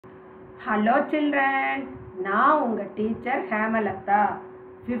Hello children, நான் உங்க teacher Hemalatha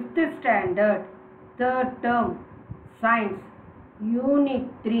 5th standard 3rd term science unit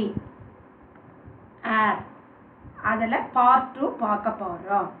 3 air அதில் part 2 பார்க்க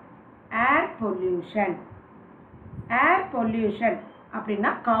போகிறோம். air pollution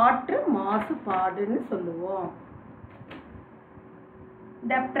அப்படின்னா காற்று மாசுபாடுன்னு சொல்லுவோம்.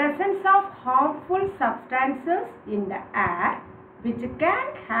 The presence of harmful substances in the air which can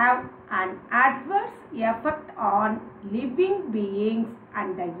have an adverse effect on living beings and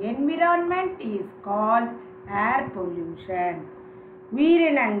the environment is called air pollution.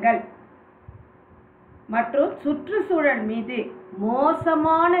 உயிரினங்கள் மற்றும் சுற்றுச்சூழல் மீது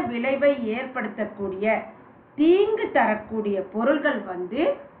மோசமான விளைவை ஏற்படுத்தக்கூடிய தீங்கு தரக்கூடிய பொருள்கள்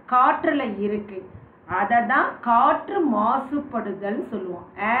காற்றுல இருக்கு. அதை தான் காற்று மாசுபடுதல்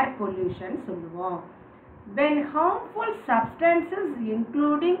சொல்லுவோம், ஏர் பொல்யூஷன் சொல்லுவோம். When harmful substances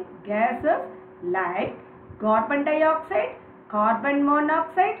including gases like carbon dioxide, carbon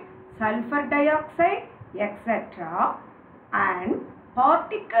monoxide, sulfur dioxide, etc. and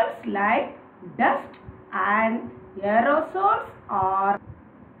particles like dust and aerosols are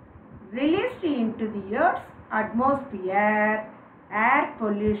released into the Earth's atmosphere, air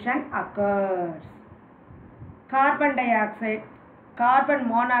pollution occurs. Carbon dioxide, carbon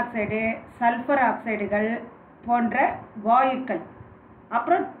monoxide, sulphur ஆக்சைடுகள் போன்ற வாயுக்கள்,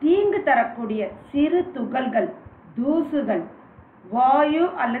 அப்புறம் தீங்கு தரக்கூடிய சிறு துகள்கள், தூசுகள், வாயு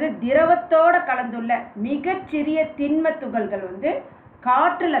அல்லது திரவத்தோடு கலந்துள்ள மிகச்சிறிய திண்ம துகள்கள்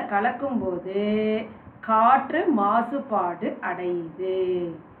காற்றில் கலக்கும்போது காற்று மாசுபாடு அடையுது.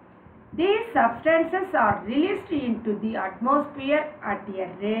 These substances are released into the atmosphere at a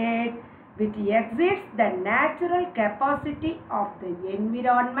rate which exceeds the natural capacity of the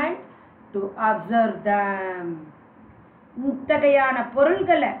environment to absorb them. இத்தகையான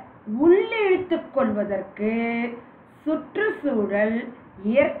பொருள்களை உள்ளிழுத்துக் கொள்வதற்கு சுற்றுச்சூழல்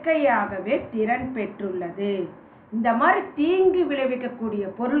இயற்கையாகவே திறன் பெற்றுள்ளது. இந்த மாதிரி தீங்கு விளைவிக்கக்கூடிய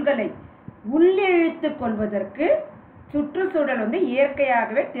பொருள்களை உள்ளிழுத்துக் கொள்வதற்கு சுற்றுச்சூழல்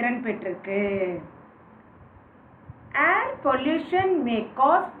இயற்கையாகவே திறன் பெற்றிருக்கு. Air pollution may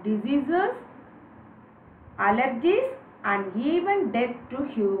cause diseases, allergies and even death to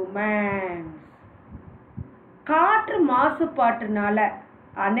humans. காற்று மாசுபாட்டுனால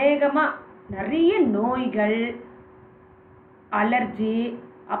அநேகமா நிறைய நோய்கள், அலர்ஜி,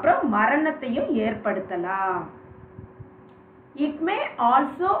 அப்புறம் மரணத்தையும் ஏற்படுத்தலாம். It may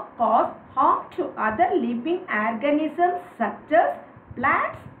also cause harm to other living organisms such as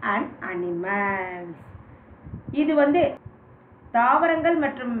plants and animals. இது தாவரங்கள்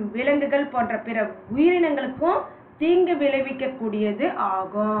மற்றும் விலங்குகள் போன்ற பிற உயிரினங்களுக்கும் தீங்கு விளைவிக்கக்கூடியது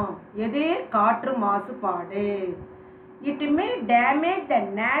ஆகும். எது? காற்று மாசுபாடு. It may damage the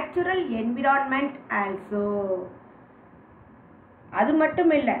natural environment also. அது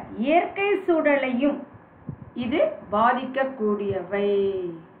மட்டும் இல்லை, இயற்கை சூழலையும் இது பாதிக்கக்கூடியவை.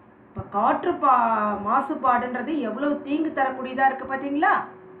 இப்போ காற்று மாசுபாடுன்றது எவ்வளவு தீங்கு தரக்கூடியதா இருக்கு பார்த்தீங்களா?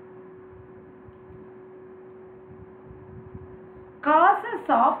 Causes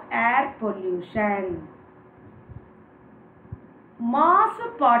of air pollution.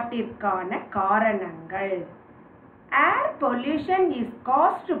 மாசுபாட்டிற்கான காரணங்கள். Air pollution is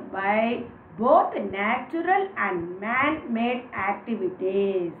caused by both natural and man-made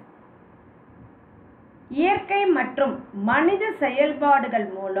activities. இயற்கை மற்றும் மனித செயல்பாடுகள்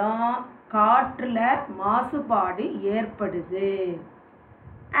மூலம் காற்றுல மாசுபாடு ஏற்படுது.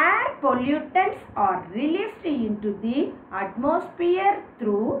 Air pollutants are released into the atmosphere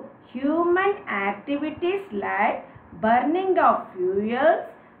through human activities like burning of fuels,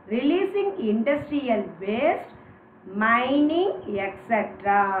 releasing industrial waste, mining,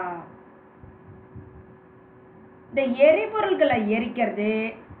 etc. இந்த எரிபொருள்களை எரிக்கிறது,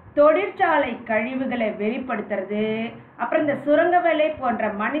 தொழிற்சாலை கழிவுகளை வெளிப்படுத்துறது, அப்புறம் இந்த சுரங்க வேலை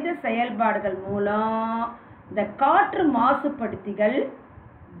போன்ற மனித செயல்பாடுகள் மூலம் இந்த காற்று மாசுபடுத்திகள்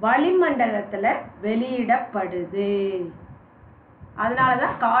வளிமண்டலத்தில் வெளியிடப்படுது. அதனால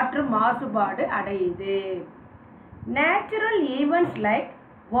தான் காற்று மாசுபாடு அடையுது. Natural events like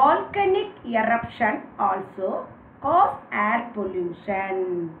volcanic eruption also cause air pollution.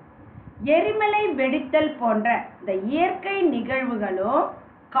 எரிமலை வெடித்தல் போன்ற இந்த இயற்கை நிகழ்வுகளும்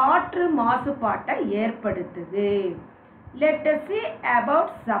காற்று மாசுபாட்டை ஏற்படுத்துது. Let us see about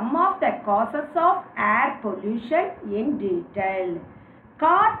some of the causes of air pollution in detail.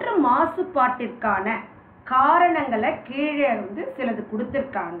 காற்று மாசுபாட்டிற்கான காரணங்களை கீழே சிலது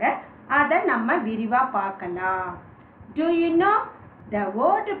கொடுத்திருக்காங்க. அதை நம்ம விரிவா பார்க்கலாம். Do you know the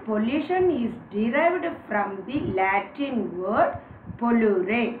word pollution is derived from the Latin word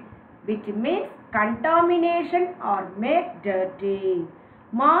pollure, which means contamination or make dirty.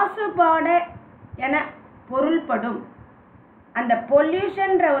 மாசுபாடு என பொருள்படும் அந்த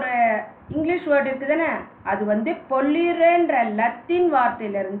பொல்யூஷன்ற ஒரு இங்கிலீஷ் வேர்டு இருக்குதுன்னு அது வந்து பொல்யூரன்ற லத்தீன்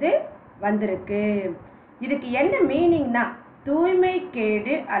வார்த்தையிலிருந்து வந்திருக்கு. இதுக்கு என்ன மீனிங்னா தூய்மை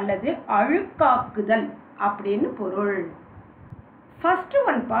கேடு அல்லது அழுக்காக்குதல் அப்படின்னு பொருள். ஃபர்ஸ்ட்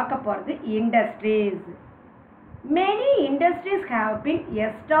ஒன் பார்க்க போகிறது industries. Many industries have been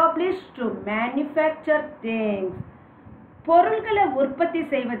established to manufacture things. பொருள்களை உற்பத்தி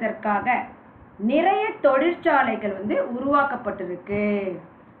செய்வதற்காக நிறைய தொழிற்சாலைகள் வந்து உருவாக்கப்பட்டிருக்கு.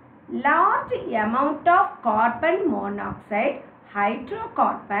 Large amount of carbon monoxide,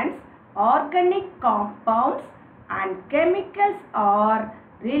 hydrocarbons, organic compounds and chemicals are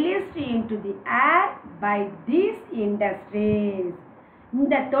released into the air by these industries.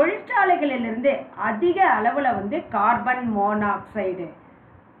 இந்த தொழிற்சாலைகளிலிருந்து அதிக அளவில் வந்து கார்பன் மோனாக்சைடு,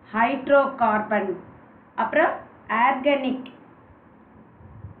 ஹைட்ரோகார்பன், அப்புறம் ஆர்கானிக்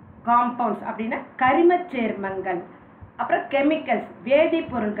காம்பவுண்ட்ஸ் அப்படின்னா கரிமச் சேர்மங்கள், அப்புறம் கெமிக்கல்ஸ்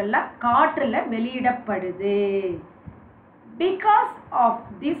வேதிப்பொருட்கள்லாம் காற்றில் வெளியிடப்படுது. Because of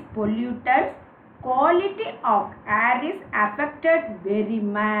this pollutants quality of air is affected very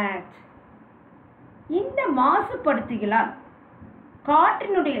much. இந்த மாசுபடுத்திகளால்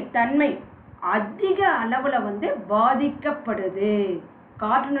காற்றினுடைய தன்மை அதிக அளவில் வந்து பாதிக்கப்படுது.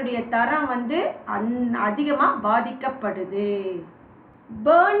 காற்றினுடைய தரம் வந்து அதிகமாக பாதிக்கப்படுது.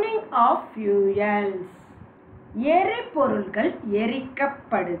 burning of fuels, எரிபொருள்கள்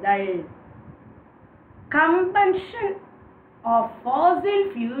எரிக்கப்படுதல். combustion of fossil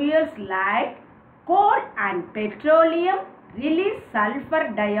fuels like coal and petroleum release sulfur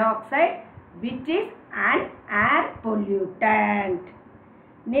dioxide which is an air pollutant.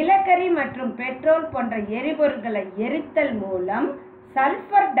 நிலக்கரி மற்றும் பெட்ரோல் போன்ற எரிபொருட்களை எரித்தல் மூலம்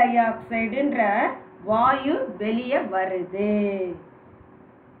சல்ஃபர் டை ஆக்சைடுன்ற வாயு வெளியே வருது.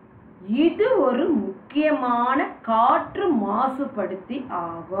 இது ஒரு முக்கியமான காற்று மாசுபடுத்தி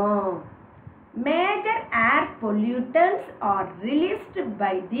ஆகும். Major air pollutants are released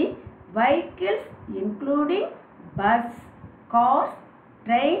by the vehicles including bus, cars,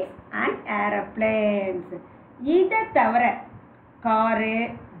 trains and airplanes. இதை தவிர காரு,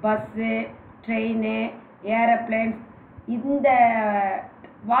 பஸ்ஸு, ட்ரெயினு, ஏரோப்ளேன்ஸ் இந்த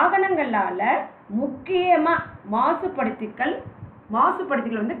வாகனங்களால் முக்கியமாக மாசுபடுத்திகள்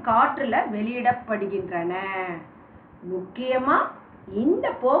வந்து காற்றில் வெளியிடப்படுகின்றன. முக்கியமாக இந்த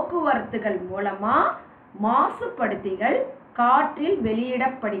போக்குவரத்துகள் மூலமாக மாசுபடுத்திகள் காற்றில்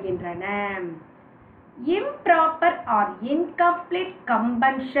வெளியிடப்படுகின்றன. Improper or incomplete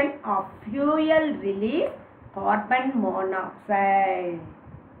combustion of fuel release carbon monoxide.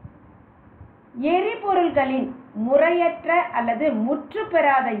 எரிபொருள்களின் முறையற்ற அல்லது முற்று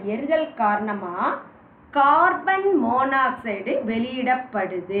பெறாத எரிதல் காரணமாக carbon monoxide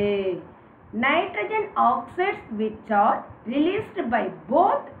வெளியிடப்படுது. Nitrogen oxides which are released by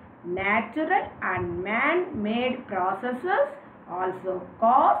both natural and man-made processes also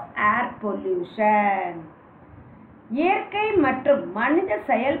cause air pollution. இயற்கை மற்றும் மனித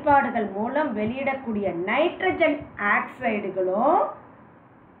செயல்பாடுகள் மூலம் வெளியிடக்கூடிய நைட்ரஜன் ஆக்சைடுகளும்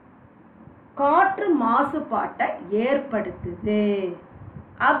காற்று மாசுபாட்டை ஏற்படுத்துது.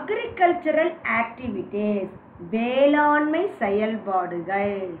 அக்ரிகல்ச்சரல் ஆக்டிவிட்டீஸ் வேளாண்மை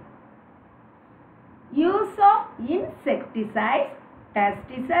செயல்பாடுகள். Use of insecticides,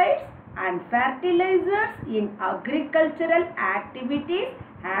 pesticides and fertilizers in agricultural activities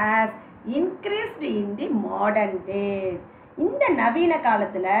has increased in the modern days. இந்த நவீன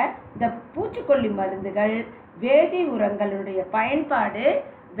காலத்தில் இந்த பூச்சிக்கொல்லி மருந்துகள், வேதி உரங்களுடைய பயன்பாடு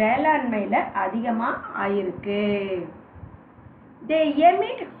வேளாண்மையில் அதிகமாக ஆயிருக்கு. They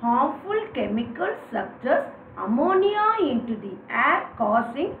emit harmful chemicals such as ammonia into the air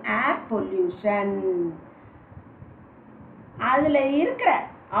causing air pollution. அதில் இருக்கிற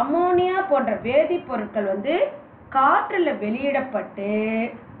அமோனியா போன்ற வேதிப்பொருட்கள் வந்து காற்றில் வெளியிடப்பட்டு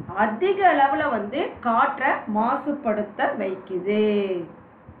அதிக அளவில் வந்து காற்றை மாசுபடுத்த வைக்குது.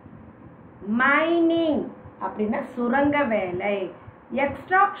 மைனிங் அப்படின்னா சுரங்க வேலை.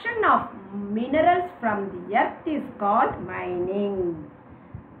 Extraction of minerals from the earth is called mining.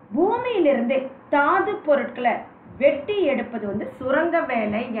 பூமியிலிருந்து தாது பொருட்களை வெட்டி எடுப்பது வந்து சுரங்க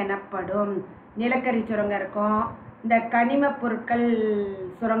வேலை எனப்படும். நிலக்கரி சுரங்கம் இருக்கும், இந்த கனிம பொருட்கள்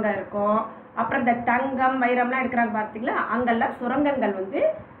சுரங்கம் இருக்கும், அப்புறம் இந்த தங்கம் வைரம்லாம் எடுக்கிறாங்க பார்த்தீங்களா, அங்கெல்லாம் சுரங்கங்கள் வந்து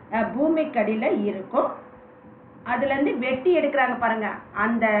பூமிக்கடியில் இருக்கும். அதுலேருந்து வெட்டி எடுக்கிறாங்க பாருங்கள்,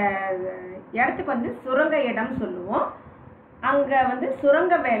 அந்த இடத்துக்கு வந்து சுரங்க இடம் சொல்லுவோம். அங்கே வந்து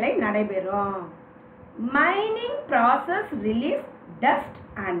சுரங்க வேலை நடைபெறும். Mining process release dust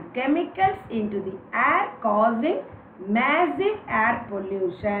and chemicals into the air causing massive air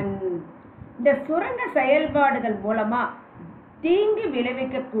pollution. இந்த சுரங்க செயல்பாடுகள் மூலமா தீங்கு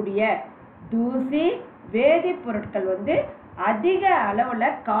விளைவிக்கக்கூடிய தூசி வேதிப்பொருட்கள் வந்து அதிக அளவுல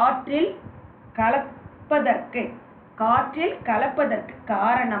காற்றில் கலப்பதற்கு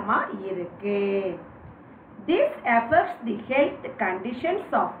காரணமா இருக்கு. This affects the health conditions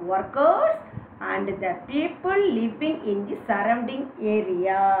of workers and the people living in the surrounding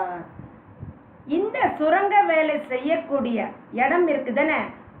area. இந்த சுரங்க வேலை செய்யக்கூடிய இடம் இருக்கு தானே,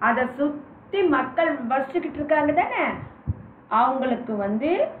 அதை சுற்றி மக்கள் வசிச்சுக்கிட்டு இருக்காங்க தானே, அவங்களுக்கு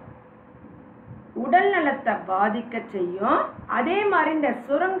வந்து உடல் நலத்தை பாதிக்க செய்யும். அதே மாதிரி இந்த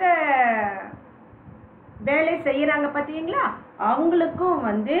சுரங்க வேலை செய்யறாங்க பார்த்தீங்களா, அவங்களுக்கும்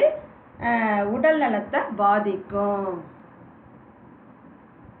வந்து உடல் நலத்தை பாதிக்கும்.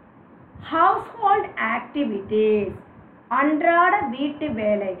 Household activities, அன்றாட வீட்டு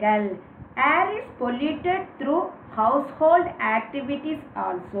வேலைகள். Air is polluted through household activities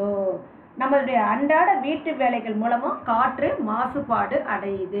also. நம்மளுடைய அன்றாட வீட்டு வேலைகள் மூலமா காற்று மாசுபாடு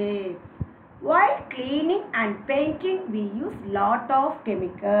அடையுது. While cleaning and painting we use lot of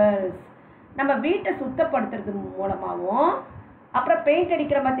chemicals. நம்ம வீட்டை சுத்தப்படுத்துறது மூலமாகவும் அப்புறம் பெயிண்ட்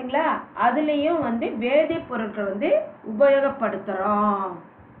அடிக்கிற பார்த்தீங்களா, அதுலேயும் வந்து வேதிப்பொருட்கள் வந்து உபயோகப்படுத்துகிறோம்.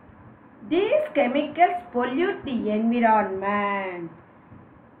 These chemicals pollute the environment.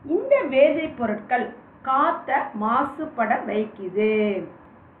 இந்த வேதிப்பொருட்கள் காற்றை மாசுபட வைக்குது.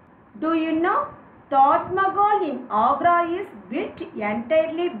 Do you know Taj Mahal in Agra is built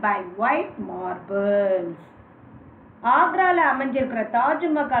entirely by white marbles. ஆக்ரால அமைஞ்சிருக்கிற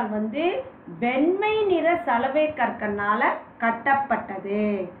தாஜ்மஹால் வந்து வெண்மை நிற சலவை கற்களால கட்டப்பட்டது.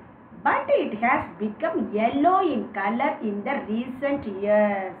 But it has become yellow in color in the recent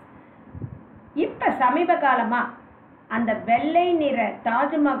years. இப்ப சமீப காலமா அந்த வெள்ளை நிற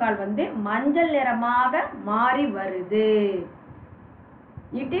தாஜ்மஹால் வந்து மஞ்சள் நிறமாக மாறி வருது.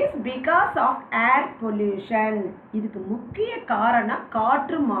 It is because of air pollution. இதுக்கு முக்கிய காரணம்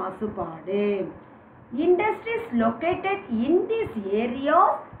காற்று மாசுபாடு. Industries located in these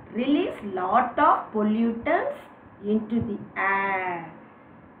areas release lot of pollutants into the air.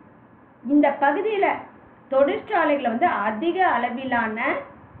 இந்த பகுதியில தொழிற்சாலைகள் வந்து அதிக அளவிலான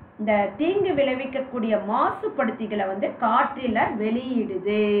இந்த தீங்கு விளைவிக்கக்கூடிய மாசுபடுத்திகளை வந்து காற்றில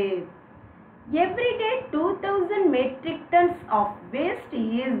வெளியிடுது. Every day 2000 metric tons of waste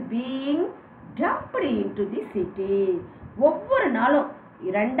is being dumped into the city. ஒவ்வொரு நாளும்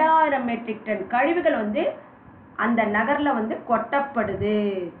 2000 மெட்ரிக் டன் கழிவுகள் வந்து அந்த நகர்ல வந்து கொட்டப்படுது.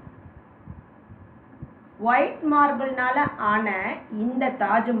 ஒயிட் மார்பிள்னால ஆன இந்த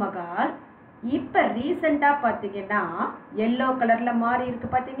தாஜ்மஹால் இப்ப ரீசெண்டா பாத்தீங்கன்னா எல்லோ கலர்ல மாறி இருக்கு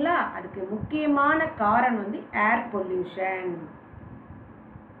பாத்தீங்களா, அதுக்கு முக்கியமான காரணம் வந்து ஏர் பொல்யூஷன்.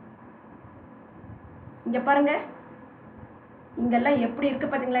 இங்க பாருங்க, இங்கெல்லாம் எப்படி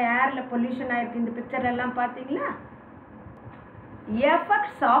இருக்கு பாத்தீங்களா, ஏர்ல பொல்யூஷன் ஆயிருக்கு. இந்த பிக்சர் எல்லாம் பாத்தீங்களா.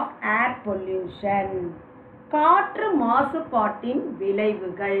 Effects of air pollution. காற்று மாசுபாட்டின்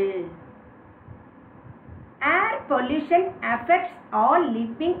விளைவுகள். Air pollution affects all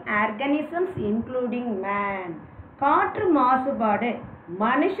living organisms including man. காற்று மாசுபாடு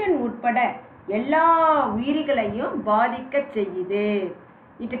மனுஷன் உட்பட எல்லா உயிரிகளையும் பாதிக்க செய்யுது.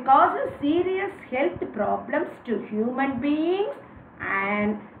 It causes serious health problems to human beings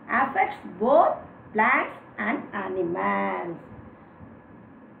and affects both plants and animals.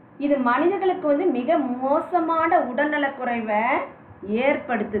 இது மனிதர்களுக்கு வந்து மிக மோசமான உடல்நலக் குறைவை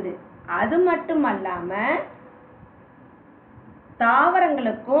ஏற்படுத்துது. அது மட்டுமல்லாம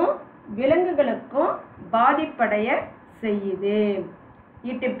தாவரங்களுக்கும் விலங்குகளுக்கும் பாதிப்படைய செய்யுது.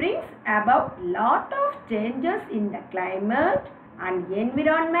 It brings about lot of changes in the climate and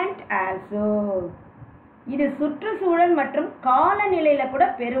environment also. இது சுற்றுச்சூழல் மற்றும் காலநிலையில கூட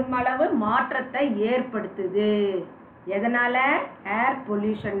பெருமளவு மாற்றத்தை ஏற்படுத்துது. எதனால? ஏர்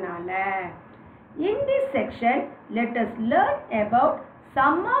பொல்யூஷனால. In this section, let us learn about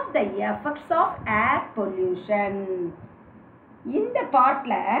some of the effects of air pollution. இந்த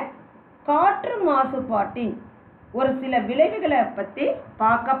பார்ட்ல காற்று மாசுபாட்டின் ஒரு சில விளைவுகளை பத்தி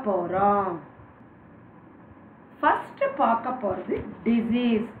பார்க்க போறோம். ஃபர்ஸ்ட் பார்க்க போறது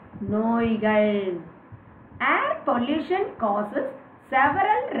டிசீஸ், நோய்கள். Air pollution causes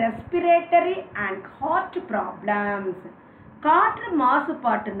several respiratory and heart problems. காற்று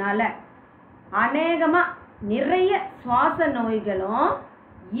மாசுபாட்டுனால அநேகமா நிறைய சுவாச நோய்களும்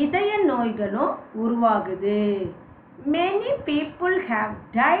இதய நோய்களும் உருவாகுது. Many people have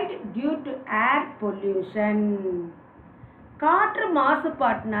died due to air pollution. காற்று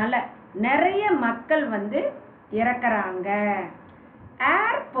மாசுபாட்டுனால நிறைய மக்கள் வந்து இறக்கறாங்க.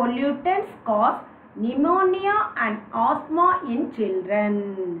 air pollutants cause pneumonia and asthma in children.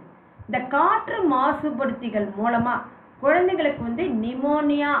 இந்த காற்று மாசுபடுத்திகள் மூலமா குழந்தைகளுக்கு வந்து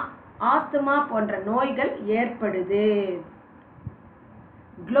நிமோனியா, ஆஸ்துமா போன்ற நோய்கள் ஏற்படுது.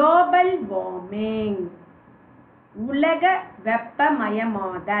 குளோபல் வார்மிங், உலக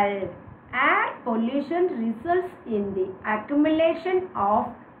வெப்பமயமாதல். Air pollution results in the accumulation of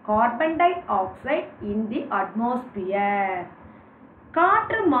carbon dioxide in the atmosphere.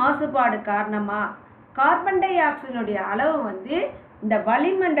 காற்று மாசுபாடு காரணமா கார்பன் டை ஆக்சைடுடைய அளவு வந்து இந்த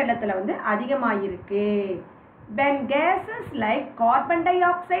வளிமண்டலத்துல வந்து அதிகமாயிருக்கு. When gases like carbon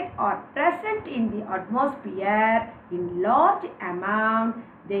dioxide are present in the atmosphere in large amount,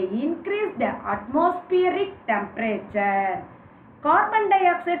 they increase the atmospheric temperature. Carbon di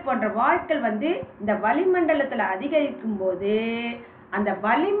oxide போன்ற வாயுக்கள் வந்து இந்த வளிமண்டலத்தில் அதிகரிக்கும் போது அந்த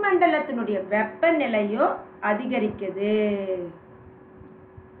வளிமண்டலத்தினுடைய வெப்பநிலையும் அதிகரிக்குது.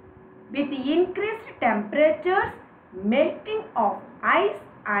 With increased temperatures, melting of ice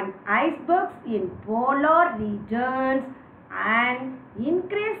and icebergs in polar regions and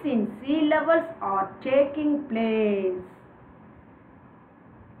increase in sea levels are taking place.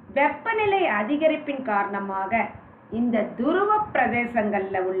 வெப்பநிலை அதிகரிப்பின் காரணமாக இந்த துருவ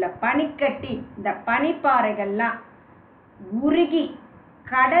பிரதேசங்கள்ல உள்ள பனிக்கட்டி, இந்த பனிப்பாறைகள்லாம் உருகி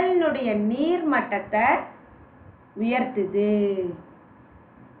கடலினுடைய நீர் மட்டத்தை உயர்த்துது.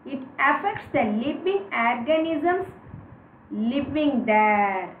 It affects the living organisms living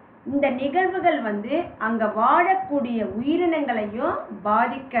there. இந்த நிகழ்வுகள் வந்து அங்க வாழக்கூடிய உயிரினங்களையும்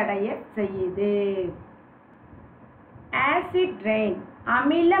பாதிக்கடைய செய்யுது. Acid rain,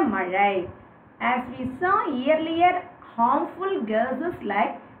 அமில மழை. As we saw earlier, harmful gases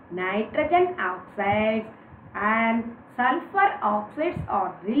like nitrogen oxides and sulfur oxides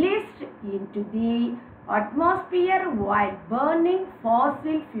are released into the atmosphere while burning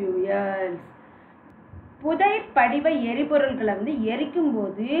fossil fuels. புதை படிவ எரிபொருள்களை வந்து எரிக்கும்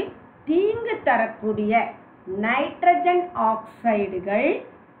போது தீங்கு தரக்கூடிய நைட்ரஜன் ஆக்சைடுகள்,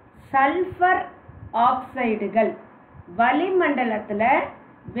 சல்ஃபர் ஆக்சைடுகள் வளிமண்டலத்துல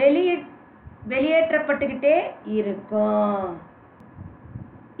வெளியேற்றப்பட்டுக்கிட்டே இருக்கும்.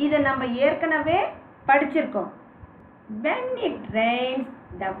 இதை நம்ம ஏற்கனவே படிச்சிருக்கோம். When it rains,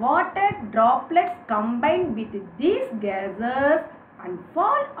 the water droplets combine with these gases and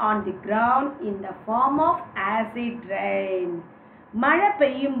fall on the ground in the form of acid rain. மழை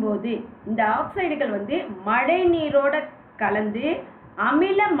பெய்யும் போது இந்த ஆக்சைடுகள் வந்து மழை நீரோட கலந்து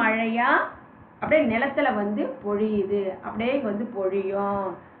அமில மழையா அப்படியே நிலத்துல வந்து பொழியுது, அப்படியே வந்து பொழியும்.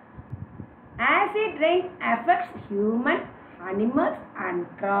 Acid rain affects human, animals and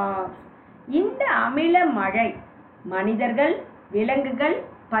crops. இந்த அமில மழை மனிதர்கள், விலங்குகள்,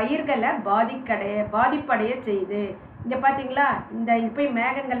 பயிர்களை பாதிப்படைய செய்யுது. இங்க பாத்தீங்களா, இந்த இப்ப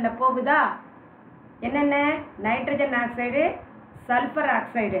மேகங்கள்ல போகுதா, என்னென்ன நைட்ரஜன் ஆக்சைடு, சல்ஃபர்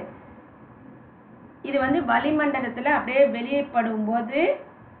ஆக்சைடு. இது வந்து வளிமண்டலத்துல அப்படியே வெளியேற்படும் போது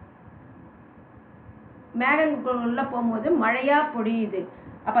மேகங்களுக்குள்ள போகும்போது மழையா பொழியுது.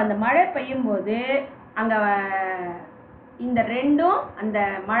 அப்ப அந்த மழை பெய்யும் போது அங்க இந்த ரெண்டும் அந்த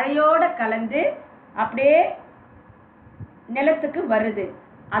மழையோட கலந்து அப்படியே நிலத்துக்கு வருது.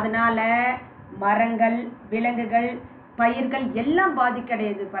 அதனால மரங்கள், விலங்குகள், பயிர்கள் எல்லாம்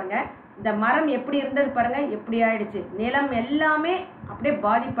பாதிக்கடையுது. பாருங்க, இந்த மரம் எப்படி இருந்தது பாருங்க, எப்படி ஆயிடுச்சு. நிலம் எல்லாமே அப்படியே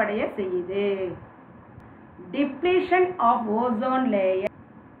பாதிப்படைய செய்யுது. Depletion of ozone layer.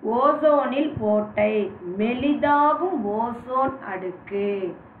 ஓசோனில் ஓட்டை, மெலிதாகும் ஓசோன் அடுக்கு.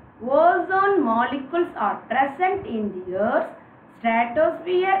 Ozone molecules are present in the Earth's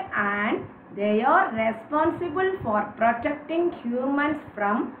stratosphere and they are responsible for protecting humans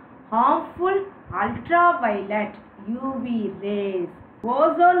from harmful ultraviolet UV rays.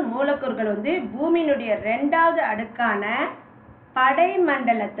 Ozone மூலக்கூறுகள் வந்து பூமியினுடைய 2வது அடுக்கான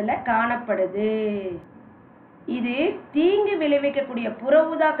படைமண்டலத்துல காணப்படுது. இது தீங்கு விளைவிக்கக்கூடிய புற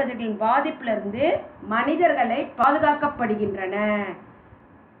ஊதா கதிர்களின் பாதிப்பிலிருந்து மனிதர்களை பாதுகாக்கப்படுகின்றன.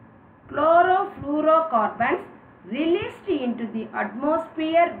 Chlorofluorocarbons released into the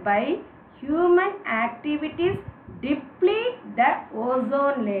atmosphere by human activities deplete the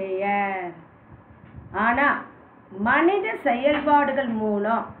ozone layer. ஆனா மனித செயல்பாடுகள்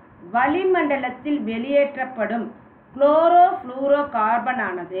மூலம் வளிமண்டலத்தில் வெளியேற்றப்படும் குளோரோஃப்ளூரோகார்பன்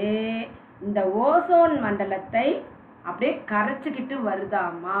ஆனது இந்த ஓசோன் மண்டலத்தை அப்படியே கரைச்சிக்கிட்டு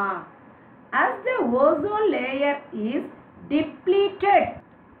வருதாமா. As the ozone layer is depleted,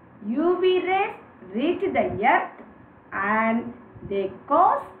 UV rays reach the earth and they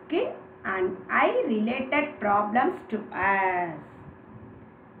cause skin and eye related problems to us.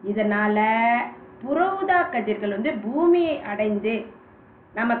 இதனால புற ஊதா கதிர்கள் வந்து பூமியை அடைந்து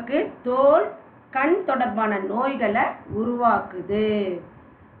நமக்கு தோல் கண் தொடர்பான நோய்களை உருவாக்குது.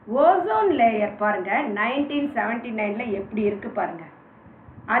 ஓசோன் லேயர் பாருங்க 1979ல எப்படி இருக்கு பாருங்க,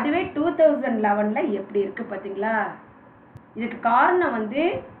 அதுவே 2011ல எப்படி இருக்கு பார்த்தீங்களா? இதுக்கு காரணம்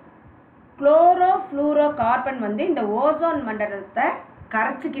குளோரோ ஃப்ளூரோ கார்பன் இந்த ஓசோன் மண்டலத்தை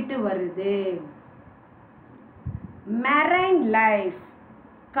கரைச்சிக்கிட்டு வருது. மெரைன் லைஃப்,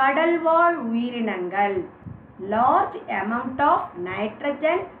 கடல்வாழ் உயிரினங்கள். Large amount of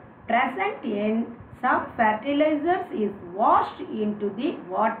nitrogen present in some fertilizers is washed into the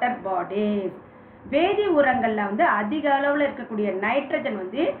water bodies. வேதி உரங்கள்ல அதிக அளவில் இருக்கக்கூடிய நைட்ரஜன்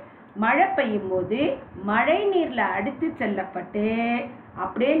மழை பெய்யும் போது மழை நீர்ல அடித்து செல்லப்பட்டு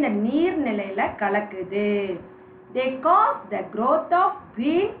அப்படியே இந்த நீர்நிலையில கலக்குது. They cause the growth of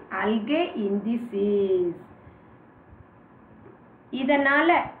green algae in the seas. இதனால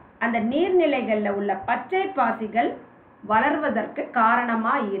அந்த நீர்நிலைகள்ல உள்ள பச்சை பாசிகள் வளர்வதற்கு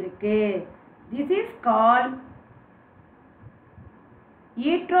காரணமா இருக்கு. This is called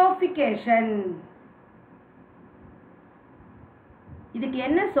eutrophication. இதுக்கு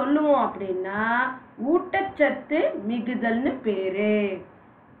என்ன சொல்லுவோம் அப்படின்னா ஊட்டச்சத்து மிகுதல்னு பேரு.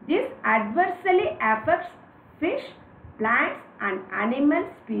 This adversely affects fish, plants and animal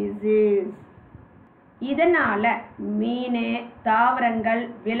species. இதனால மீன், தாவரங்கள்,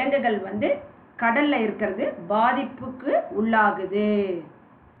 விலங்குகள் கடல்ல இருக்கிறது பாதிப்புக்கு உள்ளாகுது.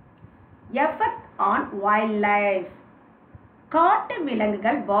 எஃபெக்ட் ஆன் வைல்ட் லைஃப், காட்டு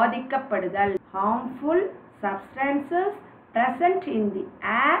விலங்குகள் பாதிக்கப்படுதல். harmful substances present in the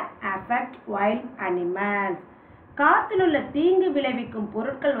air affect wild animals. காற்றில் உள்ள தீங்கு விளைவிக்கும்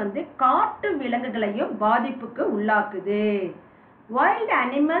பொருட்கள் காட்டு விலங்குகளையும் பாதிப்புக்கு உள்ளாக்குது. Wild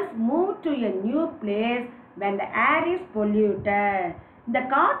animals move to a new place when the air is polluted. இந்த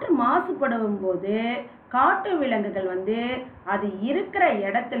காற்று மாசுபடும் போது காட்டு விலங்குகள் அது இருக்கிற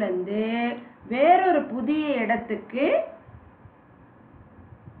இடத்துல இருந்து வேறொரு புதிய இடத்துக்கு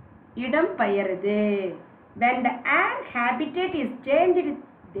இடம் பெயருது. When the air habitat is changed,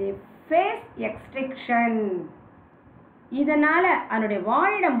 they face extinction. இதனால அதனுடைய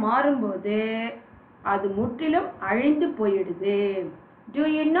வாழிடம் மாறும்போது அது முற்றிலும் அழிந்து போயிடுது. Do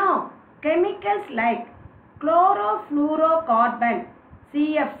you know chemicals like chlorofluorocarbon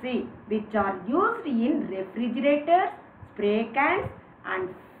CFC which are used in refrigerators, spray cans and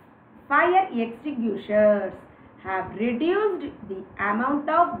fire extinguishers have reduced the amount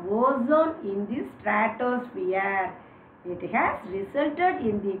of ozone in the stratosphere. It has resulted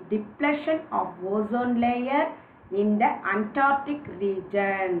in the depletion of ozone layer in the Antarctic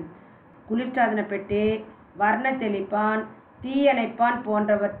region. குளிர்சாதன பெட்டி, வர்ண தெளிப்பான், தீயணைப்பான்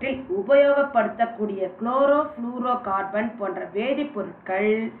போன்றவற்றில் உபயோகப்படுத்தக்கூடிய chloro fluoro carbon போன்ற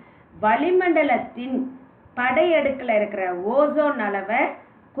வேதிப்பொருட்கள் வளிமண்டலத்தின் படையடுக்கில் இருக்கிற ozone அளவை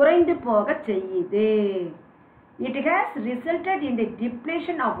குறைந்து போக செய்யுது. It has resulted in the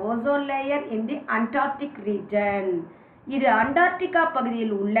depletion of ozone layer in the Antarctic region. இது அண்டார்டிகா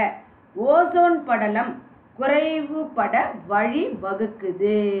பகுதியில் உள்ள ஓசோன் படலம் குறைவுபட வழி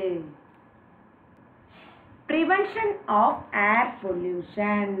வகுக்குது. Prevention of air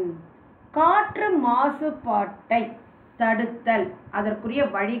pollution. காற்று மாசுபாட்டை தடுத்தல், அதற்குரிய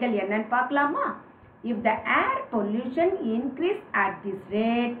வழிகள் என்னன்னு பார்க்கலாமா? If the air pollution increase at this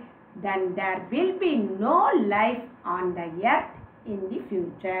rate, then there will be no life on the earth in the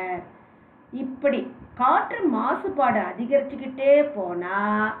future. இப்படி காற்று மாசுபாடு அதிகரிச்சுக்கிட்டே போனா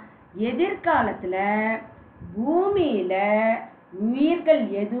எதிர்காலத்துல பூமியில உயிர்கள்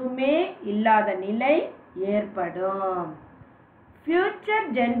எதுவுமே இல்லாத நிலை ஏற்படும். Future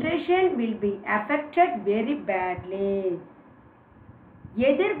generation will be affected very badly.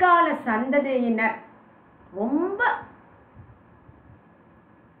 எதிர்கால சந்ததியினர் ரொம்ப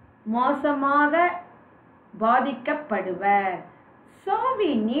மோசமாக பாதிக்கப்படுவர். So we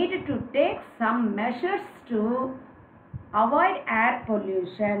need to take some measures to avoid air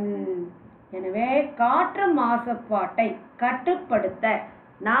pollution. எனவே காற்று மாசுபாட்டை கட்டுப்படுத்த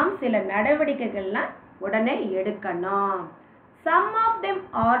நாம் சில நடவடிக்கைகள்லாம் உடனே எடுக்கணும். Some of them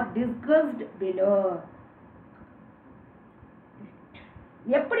are discussed below.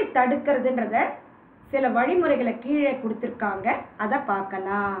 எப்படி தடுக்கிறதுன்றத சில வழிமுறைகளை கீழே கொடுத்திருக்காங்க, அதை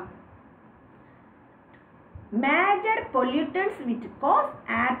பார்க்கலாம். Major pollutants which cause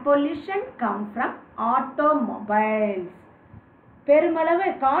air pollution come from automobiles. பெருமளவு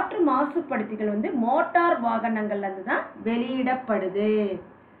காற்று மாசுபடுத்திகள் மோட்டார் வாகனங்கள்ல இருந்து தான் வெளியிடப்படுது.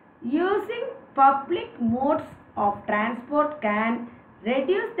 Using public modes of transport can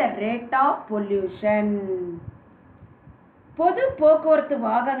reduce the rate of pollution. பொது போக்குவரத்து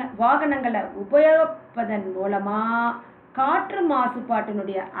வாகனங்களை உபயோகிப்பதன் மூலமா காற்று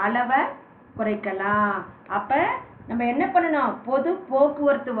மாசுபாட்டினுடைய அளவை குறைக்கலாம். அப்போ நம்ம என்ன பண்ணணும்? பொது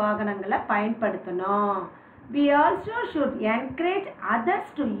போக்குவரத்து வாகனங்களை பயன்படுத்தணும். We also should encourage others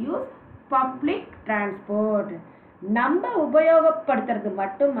to use public transport. நம்ம உபயோகப்படுத்துறது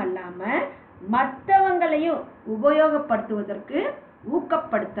மட்டுமல்லாமல் மற்றவங்களையும் உபயோகப்படுத்துவதற்கு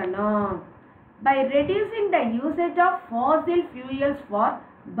ஊக்கப்படுத்தணும். By reducing the usage of fossil fuels for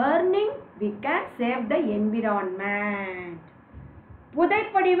burning, we can save the environment.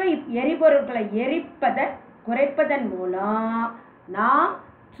 புதைப்படிவ எரிபொருட்களை எரிப்பதை குறைப்பதன் மூலம் நாம்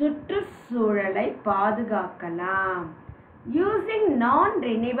சுற்றுச்சூழலை பாதுகாக்கலாம். Using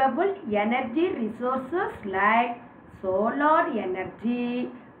non-renewable energy resources like solar energy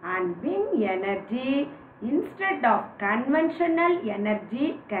and wind energy instead of conventional energy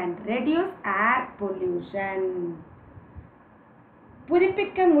can reduce air pollution.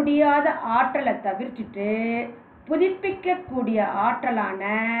 புதுப்பிக்க முடியாத ஆற்றலை தவிர்த்துட்டு புதுப்பிக்கக்கூடிய ஆற்றலான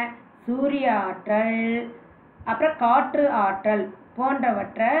சூரிய ஆற்றல், அப்புறம் காற்று ஆற்றல்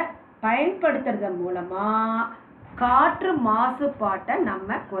போன்றவற்றை பயன்படுத்துறது மூலமா காற்று மாசுபாட்டை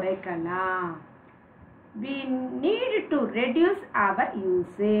நம்ம குறைக்கலாம். We need to reduce our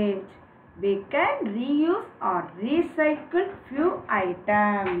usage. We can reuse or recycle few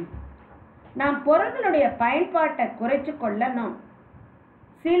items. நாம் பொருட்களுடைய பயன்பாட்டை குறைச்சு கொள்ளணும்.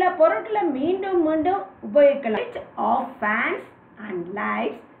 சில பொருட்களை மீண்டும் மீண்டும் உபயோகிக்கலாம். Switch off fans and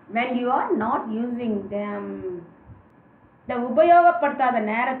lights when you are not using them. இந்த உபயோகப்படுத்தாத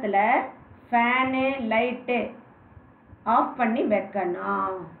நேரத்தில் ஃபேனு லைட்டு ஆஃப் பண்ணி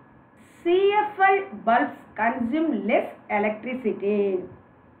வைக்கணும். CFL bulbs consume less electricity.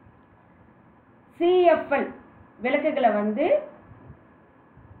 CFL விளக்குகளை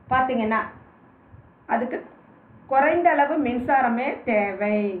பார்த்தீங்கன்னா அதுக்கு குறைந்த அளவு மின்சாரமே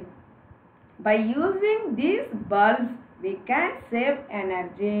தேவை. By using these bulbs we can save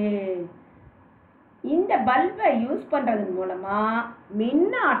energy. இந்த பல்பை யூஸ் பண்ணுறதன் மூலமாக மின்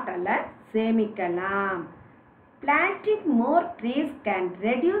ஆற்றலை சேமிக்கலாம். Planting more trees can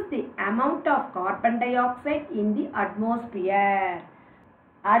reduce the amount of carbon dioxide in the atmosphere.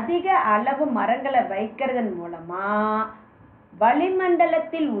 அதிக அளவு மரங்களை வைக்கிறதன் மூலமாக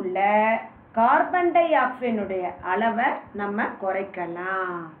வளிமண்டலத்தில் உள்ள கார்பன் டை ஆக்சைடுடைய அளவை நம்ம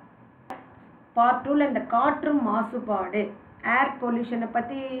குறைக்கலாம். பார்ட் 2ல இந்த காற்று மாசுபாடு ஏர் பொல்யூஷனை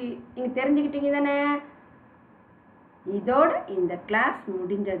பற்றி நீங்கள் தெரிஞ்சுக்கிட்டீங்க தானே? இதோடு இந்த கிளாஸ்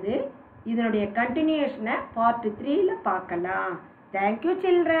முடிஞ்சது. இதனுடைய கண்டினியூஷனை பார்ட் 3ல பார்க்கலாம். Thank you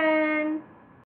children.